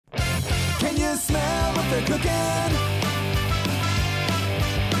smell what they're cooking.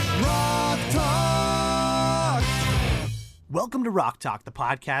 Rock Talk! Welcome to Rock Talk, the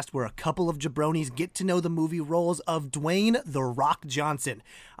podcast where a couple of jabronis get to know the movie roles of Dwayne "The Rock" Johnson.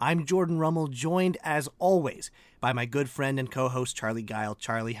 I'm Jordan Rummel, joined as always by my good friend and co-host Charlie Guile.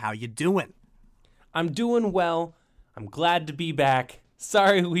 Charlie, how you doing? I'm doing well. I'm glad to be back.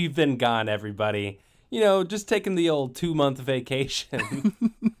 Sorry we've been gone, everybody. You know, just taking the old 2-month vacation.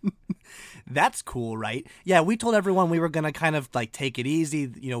 That's cool, right? Yeah, we told everyone we were going to kind of like take it easy.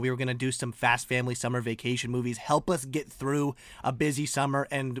 You know, we were going to do some fast family summer vacation movies, help us get through a busy summer,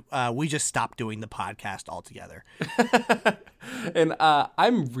 and we just stopped doing the podcast altogether. And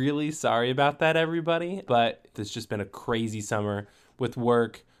I'm really sorry about that, everybody. But it's just been a crazy summer with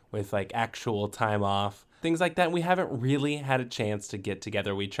work, with like actual time off, things like that. We haven't really had a chance to get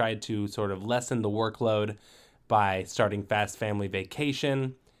together. We tried to sort of lessen the workload by starting Fast Family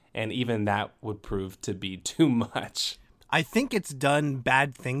Vacation, and even that would prove to be too much. I think it's done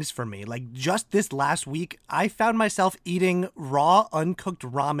bad things for me. Like just this last week, I found myself eating raw, uncooked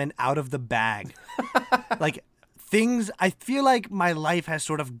ramen out of the bag. Like things, I feel like my life has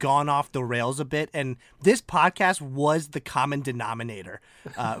sort of gone off the rails a bit, and this podcast was the common denominator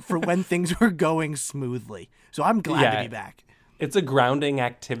for when things were going smoothly. So I'm glad to be back. It's a grounding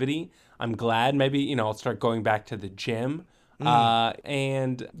activity. I'm glad. Maybe, you know, I'll start going back to the gym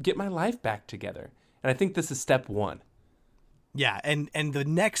and get my life back together. And I think this is step one. Yeah, and the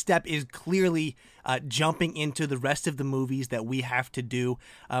next step is clearly jumping into the rest of the movies that we have to do.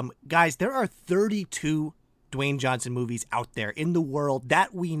 Guys, there are 32 Dwayne Johnson movies out there in the world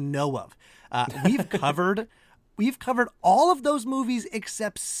that we know of. We've covered all of those movies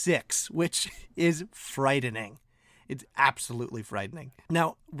except 6, which is frightening. It's absolutely frightening.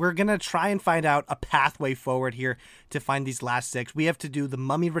 Now, we're going to try and find out a pathway forward here to find these last 6. We have to do The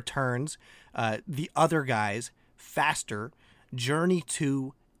Mummy Returns, The Other Guys, Faster, Journey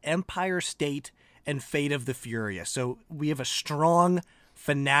 2, Empire State, and Fate of the Furious. So we have a strong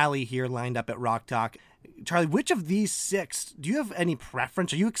finale here lined up at Rock Talk. Charlie, which of these 6, do you have any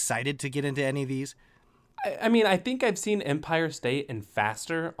preference? Are you excited to get into any of these? I mean, I think I've seen Empire State and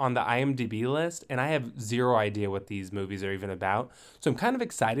Faster on the IMDb list, and I have zero idea what these movies are even about. So I'm kind of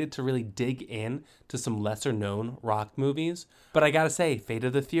excited to really dig in to some lesser-known rock movies. But I gotta say, Fate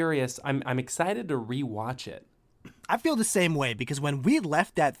of the Furious, I'm excited to rewatch it. I feel the same way, because when we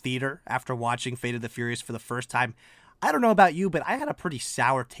left that theater after watching Fate of the Furious for the first time, I don't know about you, but I had a pretty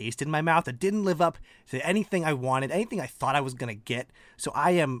sour taste in my mouth. It didn't live up to anything I wanted, anything I thought I was going to get. So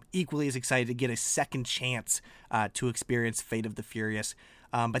I am equally as excited to get a second chance to experience Fate of the Furious.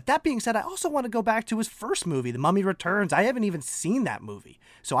 But that being said, I also want to go back to his first movie, The Mummy Returns. I haven't even seen that movie.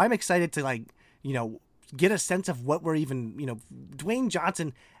 So I'm excited to, get a sense of what we're even, Dwayne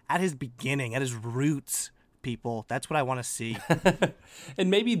Johnson at his beginning, at his roots. People, that's what I want to see. And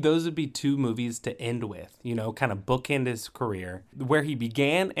maybe those would be 2 movies to end with, kind of bookend his career, where he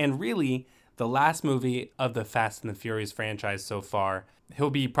began, and really the last movie of the Fast and the Furious franchise so far. He'll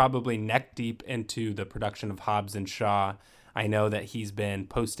be probably neck deep into the production of Hobbs and Shaw. I know that he's been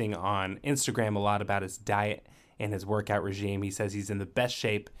posting on Instagram a lot about his diet and his workout regime. He says he's in the best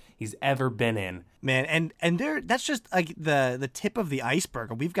shape he's ever been in. Man, and that's just like the tip of the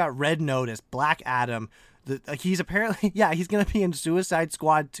iceberg. We've got Red Notice, Black Adam. He's apparently, he's going to be in Suicide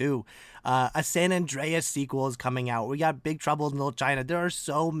Squad 2. A San Andreas sequel is coming out. We got Big Trouble in Little China. There are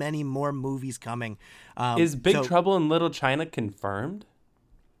so many more movies coming. Is Big Trouble in Little China confirmed?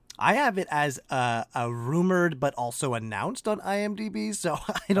 I have it as a rumored but also announced on IMDb, so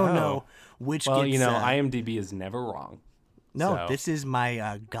I don't know which gets... Well, IMDb is never wrong. No, so. This is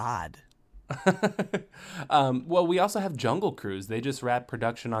my god. Well, we also have Jungle Cruise. They just wrapped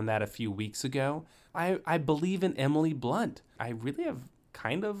production on that a few weeks ago. I believe in Emily Blunt. I really have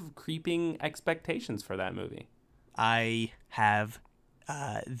kind of creeping expectations for that movie. I have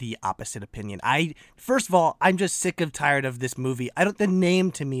the opposite opinion. First of all, I'm just sick and tired of this movie. The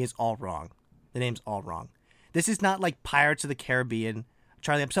name to me is all wrong. The name's all wrong. This is not like Pirates of the Caribbean.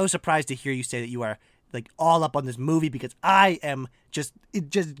 Charlie, I'm so surprised to hear you say that you are like all up on this movie, because I am it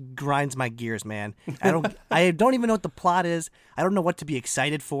just grinds my gears, man. I don't even know what the plot is. I don't know what to be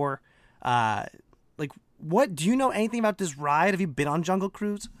excited for. What do you know anything about this ride? Have you been on Jungle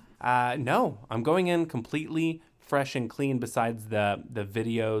Cruise? No, I'm going in completely fresh and clean. Besides the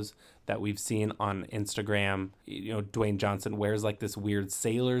videos that we've seen on Instagram, Dwayne Johnson wears like this weird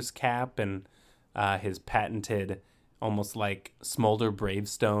sailor's cap and his patented, almost like Smolder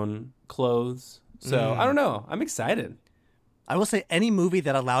Bravestone clothes. So I don't know. I'm excited. I will say any movie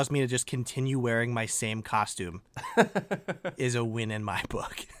that allows me to just continue wearing my same costume is a win in my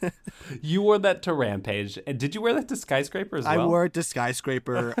book. You wore that to Rampage. And did you wear that to Skyscraper as well? I wore it to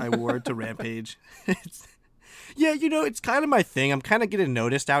Skyscraper. I wore it to Rampage. Yeah, it's kind of my thing. I'm kind of getting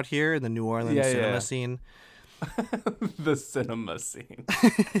noticed out here in the New Orleans cinema scene. The cinema scene.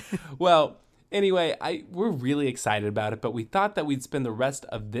 Well, anyway, we're really excited about it, but we thought that we'd spend the rest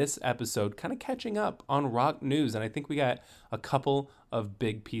of this episode kind of catching up on rock news, and I think we got a couple of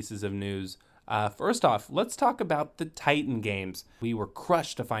big pieces of news. First off, let's talk about the Titan Games. We were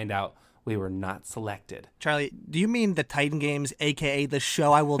crushed to find out we were not selected. Charlie, do you mean the Titan Games, a.k.a. the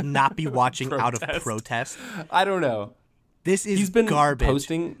show I will not be watching out of protest? I don't know. This is He's been garbage.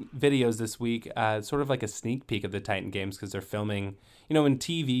 Posting videos this week, sort of like a sneak peek of the Titan Games, because they're filming, in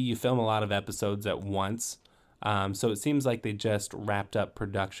TV, you film a lot of episodes at once. So it seems like they just wrapped up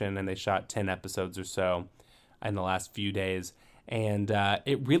production and they shot 10 episodes or so in the last few days. And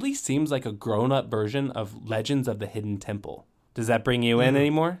it really seems like a grown-up version of Legends of the Hidden Temple. Does that bring you in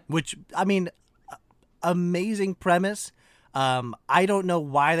anymore? Which, amazing premise. I don't know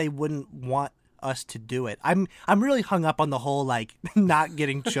why they wouldn't want us to do it. I'm really hung up on the whole not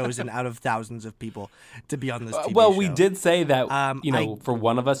getting chosen out of thousands of people to be on this TV well, show. we did say that for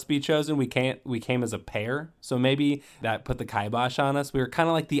one of us to be chosen, we came as a pair. So maybe that put the kibosh on us. We were kind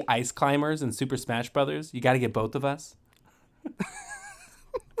of like the ice climbers in Super Smash Brothers. You got to get both of us.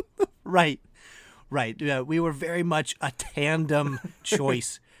 Right. Yeah, we were very much a tandem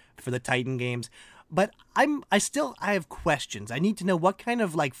choice for the Titan Games. But I have questions. I need to know what kind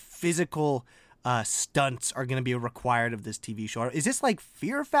of physical stunts are going to be required of this TV show. Is this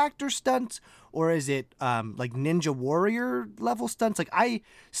Fear Factor stunts, or is it Ninja Warrior level stunts? I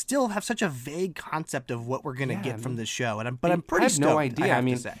still have such a vague concept of what we're going to get from this show, I'm pretty stoked. No idea. I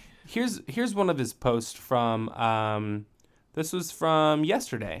mean, here's one of his posts from this was from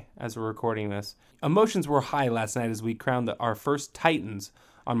yesterday as we're recording this. Emotions were high last night as we crowned our first Titans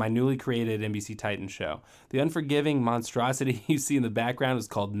on my newly created NBC Titan show. The unforgiving monstrosity you see in the background is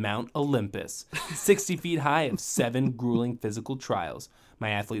called Mount Olympus, 60 feet high of 7 grueling physical trials my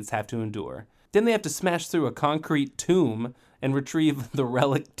athletes have to endure. Then they have to smash through a concrete tomb and retrieve the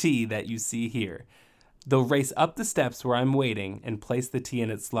relic T that you see here. They'll race up the steps where I'm waiting and place the T in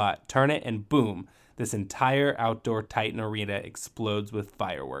its slot, turn it, and boom, this entire outdoor Titan arena explodes with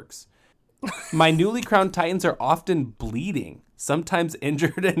fireworks. My newly crowned Titans are often bleeding, sometimes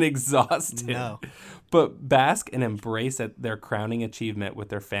injured and exhausted, but bask and embrace at their crowning achievement with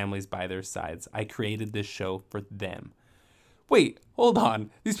their families by their sides. I created this show for them. Wait, hold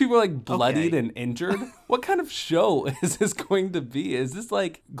on. These people are bloodied and injured? What kind of show is this going to be? Is this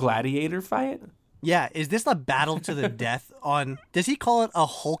gladiator fight? Yeah, is this a battle to the death on... Does he call it a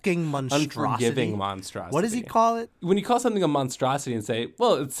hulking monstrosity? Unforgiving monstrosity. What does he call it? When you call something a monstrosity and say,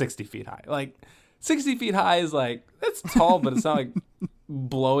 well, it's 60 feet high. 60 feet high is it's tall, but it's not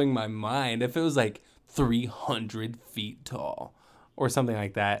blowing my mind. If it was 300 feet tall or something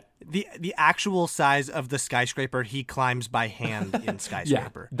like that. The actual size of the skyscraper he climbs by hand in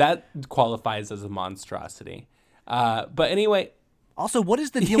Skyscraper. Yeah, that qualifies as a monstrosity. But anyway... Also, what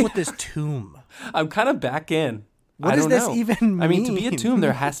is the deal with this tomb? I'm kind of back in. What does this even mean? I mean, to be a tomb,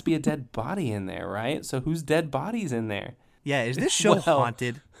 there has to be a dead body in there, right? So whose dead body's in there? Yeah, is this show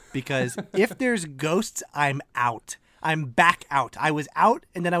haunted? Because if there's ghosts, I'm out. I'm back out. I was out,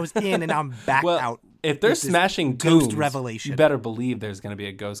 and then I was in, and now I'm back out. If they're smashing tombs, ghost revelation, you better believe there's going to be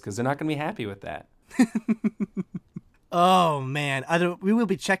a ghost, because they're not going to be happy with that. Oh, man. We will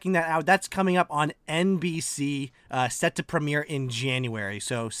be checking that out. That's coming up on NBC, set to premiere in January.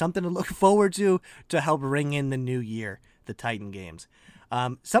 So something to look forward to help ring in the new year, the Titan Games.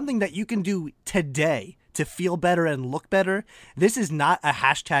 Something that you can do today to feel better and look better. This is not a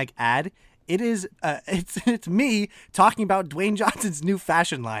hashtag ad. It is it's me talking about Dwayne Johnson's new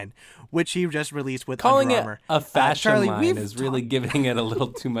fashion line, which he just released with Calling Under Armour. It a fashion line is really giving it a little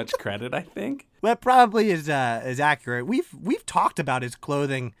too much credit, I think. That probably is accurate. We've talked about his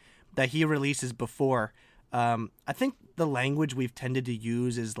clothing that he releases before. I think the language we've tended to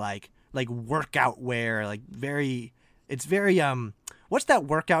use is like workout wear, it's very what's that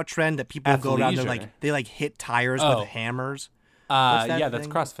workout trend that people go around and they hit tires with hammers? That's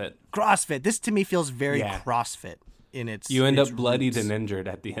CrossFit. CrossFit. This to me feels very CrossFit in its You end its up bloodied roots. and injured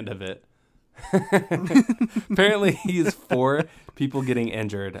at the end of it. Apparently he's for people getting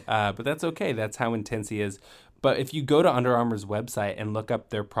injured, but that's okay. That's how intense he is. But if you go to Under Armour's website and look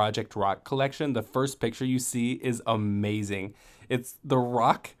up their Project Rock collection, the first picture you see is amazing. It's The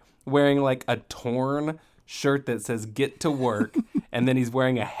Rock wearing a torn shirt that says "Get to Work," and then he's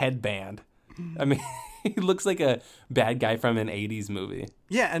wearing a headband. I mean, He looks like a bad guy from an 80s movie.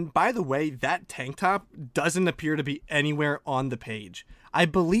 Yeah, and by the way, that tank top doesn't appear to be anywhere on the page. I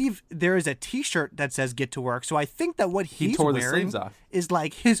believe there is a t-shirt that says "Get to Work," so I think that what he's tore the wearing sleeves off. is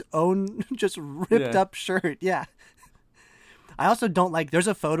like his own just ripped up shirt. Yeah. I also don't like, there's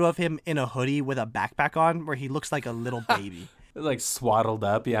a photo of him in a hoodie with a backpack on where he looks like a little baby. Like swaddled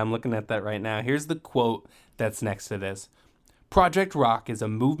up. Yeah, I'm looking at that right now. Here's the quote that's next to this. Project Rock is a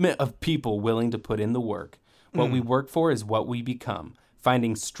movement of people willing to put in the work. What we work for is what we become,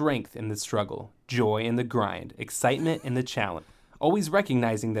 finding strength in the struggle, joy in the grind, excitement in the challenge, always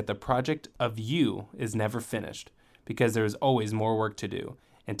recognizing that the project of you is never finished because there is always more work to do.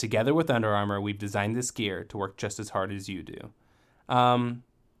 And together with Under Armour, we've designed this gear to work just as hard as you do.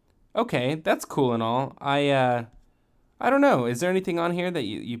 Okay, that's cool and all. I don't know. Is there anything on here that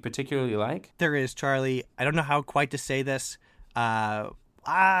you particularly like? There is, Charlie. I don't know how quite to say this. Well,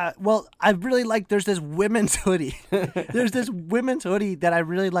 I really like, there's this women's hoodie. There's this women's hoodie that I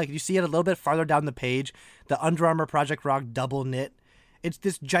really like. You see it a little bit farther down the page. The Under Armour Project Rock double knit. It's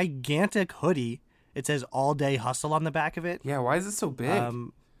this gigantic hoodie. It says "All Day Hustle" on the back of it. Yeah, why is it so big?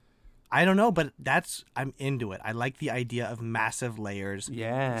 I don't know, but I'm into it. I like the idea of massive layers.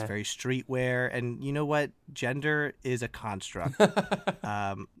 Yeah. It's very streetwear. And you know what? Gender is a construct.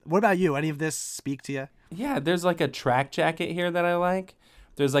 What about you? Any of this speak to you? Yeah, there's like a track jacket here that I like.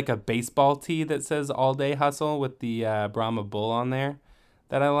 There's like a baseball tee that says "All Day Hustle" with the Brahma Bull on there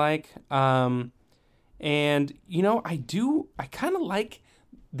that I like. And, you know, I kind of like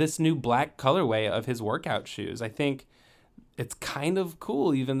this new black colorway of his workout shoes. I think it's kind of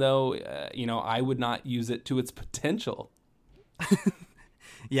cool, even though, I would not use it to its potential.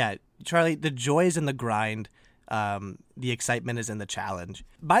 Yeah, Charlie, the joy is in the grind. The excitement is in the challenge.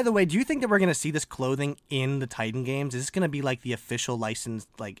 By the way, do you think that we're going to see this clothing in the Titan games? Is this going to be like the official licensed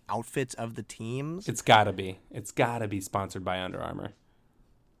like outfits of the teams? It's got to be. It's got to be sponsored by Under Armour.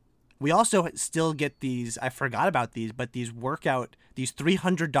 We also still get these, I forgot about these, but these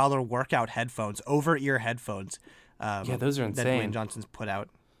 $300 workout headphones, over-ear headphones. Yeah, those are insane. That Dwayne Johnson's put out.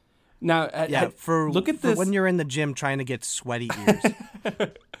 Now, look at this. When you're in the gym trying to get sweaty ears.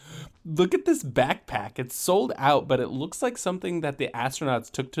 Look at this backpack. It's sold out, but it looks like something that the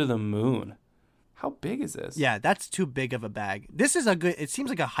astronauts took to the moon. How big is this? Yeah, that's too big of a bag. This is it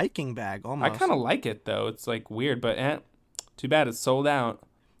seems like a hiking bag almost. I kind of like it, though. It's like weird, but too bad it's sold out.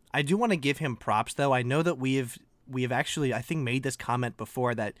 I do want to give him props, though. I know that we have actually, I think, made this comment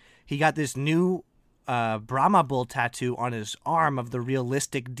before that he got this new Brahma Bull tattoo on his arm of the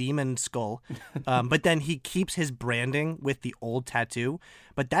realistic demon skull, but then he keeps his branding with the old tattoo.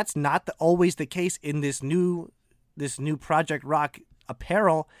 But that's not always the case in this new Project Rock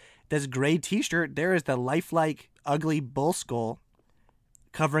apparel. This gray T-shirt, there is the lifelike ugly bull skull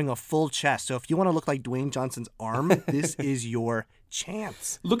covering a full chest. So if you want to look like Dwayne Johnson's arm, this is your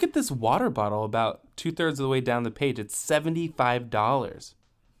chance. Look at this water bottle about 2/3 of the way down the page. It's $75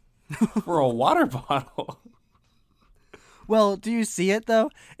 for a water bottle. Well, do you see it though?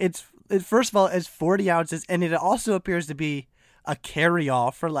 First of all, it's 40 ounces, and it also appears to be a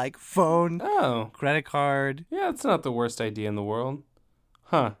carry-all for like phone, credit card. Yeah, it's not the worst idea in the world.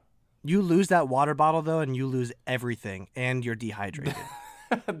 Huh. You lose that water bottle though, and you lose everything, and you're dehydrated.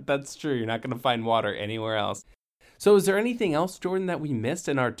 That's true. You're not going to find water anywhere else. So is there anything else, Jordan, that we missed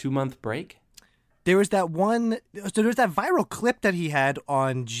in our 2-month break? There's that viral clip that he had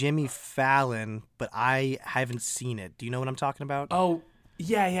on Jimmy Fallon, but I haven't seen it. Do you know what I'm talking about? Oh,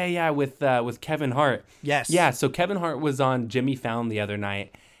 yeah, with Kevin Hart. Yes. Yeah, so Kevin Hart was on Jimmy Fallon the other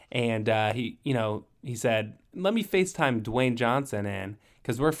night, and he said, "Let me FaceTime Dwayne Johnson in,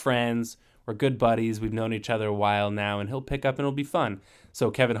 because we're friends, we're good buddies, we've known each other a while now, and he'll pick up and it'll be fun." So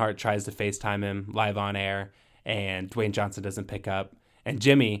Kevin Hart tries to FaceTime him live on air, and Dwayne Johnson doesn't pick up, and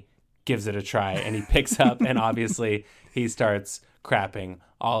Jimmy gives it a try, and he picks up, and obviously he starts crapping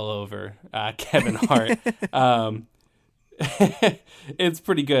all over Kevin Hart. It's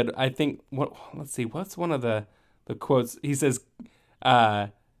pretty good. I think, let's see, what's one of the quotes? He says,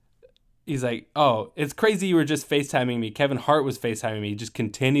 he's like, "Oh, it's crazy you were just FaceTiming me. Kevin Hart was FaceTiming me. He just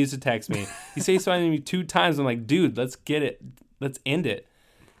continues to text me. He's FaceTiming me 2 times. I'm like, dude, let's get it. Let's end it."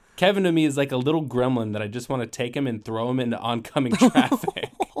 Kevin to me is like a little gremlin that I just want to take him and throw him into oncoming traffic.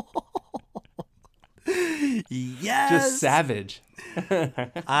 Yes. Just savage.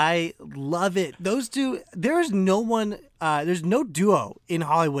 I love it. Those two, there's no duo in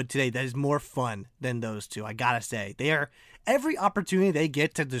Hollywood today that is more fun than those two. I gotta say, every opportunity they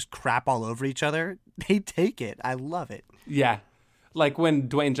get to just crap all over each other, they take it. I love it. Yeah. Like when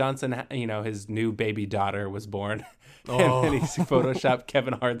Dwayne Johnson, his new baby daughter was born, and then he photoshopped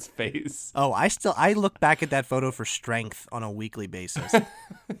Kevin Hart's face. Oh, I look back at that photo for strength on a weekly basis.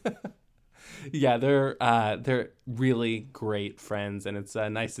 Yeah, they're really great friends, and it's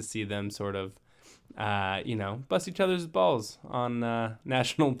nice to see them sort of, bust each other's balls on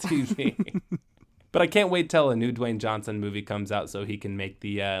national TV. But I can't wait till a new Dwayne Johnson movie comes out so he can make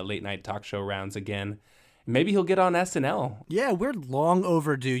the late night talk show rounds again. Maybe he'll get on SNL. Yeah, we're long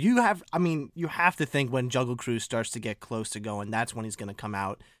overdue. You have to think when Jungle Cruise starts to get close to going, that's when he's going to come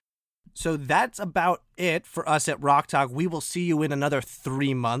out. So that's about it for us at Rock Talk. We will see you in another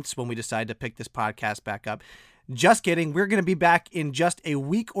 3 months when we decide to pick this podcast back up. Just kidding. We're going to be back in just a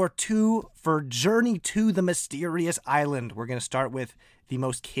week or two for Journey to the Mysterious Island. We're going to start with the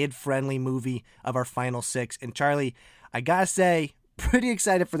most kid-friendly movie of our final 6. And Charlie, I got to say, pretty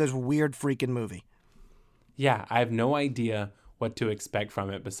excited for this weird freaking movie. Yeah, I have no idea what to expect from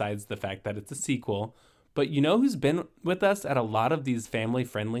it besides the fact that it's a sequel. But you know who's been with us at a lot of these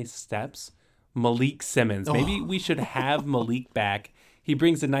family-friendly steps? Malik Simmons. Maybe we should have Malik back. He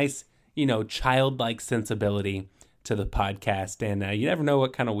brings a nice, childlike sensibility to the podcast. And you never know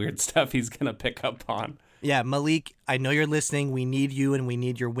what kind of weird stuff he's going to pick up on. Yeah, Malik, I know you're listening. We need you and we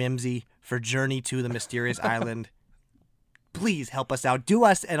need your whimsy for Journey to the Mysterious Island. Please help us out. Do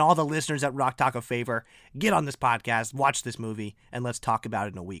us and all the listeners at Rock Talk a favor. Get on this podcast, watch this movie, and let's talk about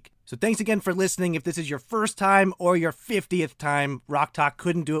it in a week. So thanks again for listening. If this is your first time or your 50th time, Rock Talk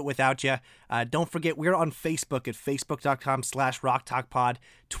couldn't do it without you. Don't forget, we're on Facebook at facebook.com/RockTalkPod,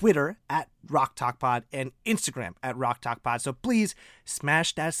 Twitter at RockTalkPod, and Instagram at RockTalkPod. So please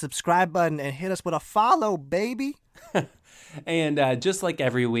smash that subscribe button and hit us with a follow, baby. And just like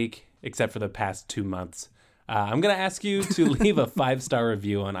every week, except for the past 2 months, I'm going to ask you to leave a 5-star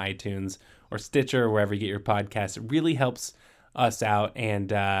review on iTunes or Stitcher or wherever you get your podcasts. It really helps us out and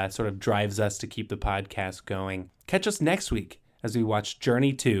sort of drives us to keep the podcast going. Catch us next week as we watch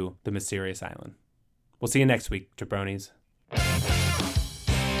Journey to the Mysterious Island. We'll see you next week, jabronis.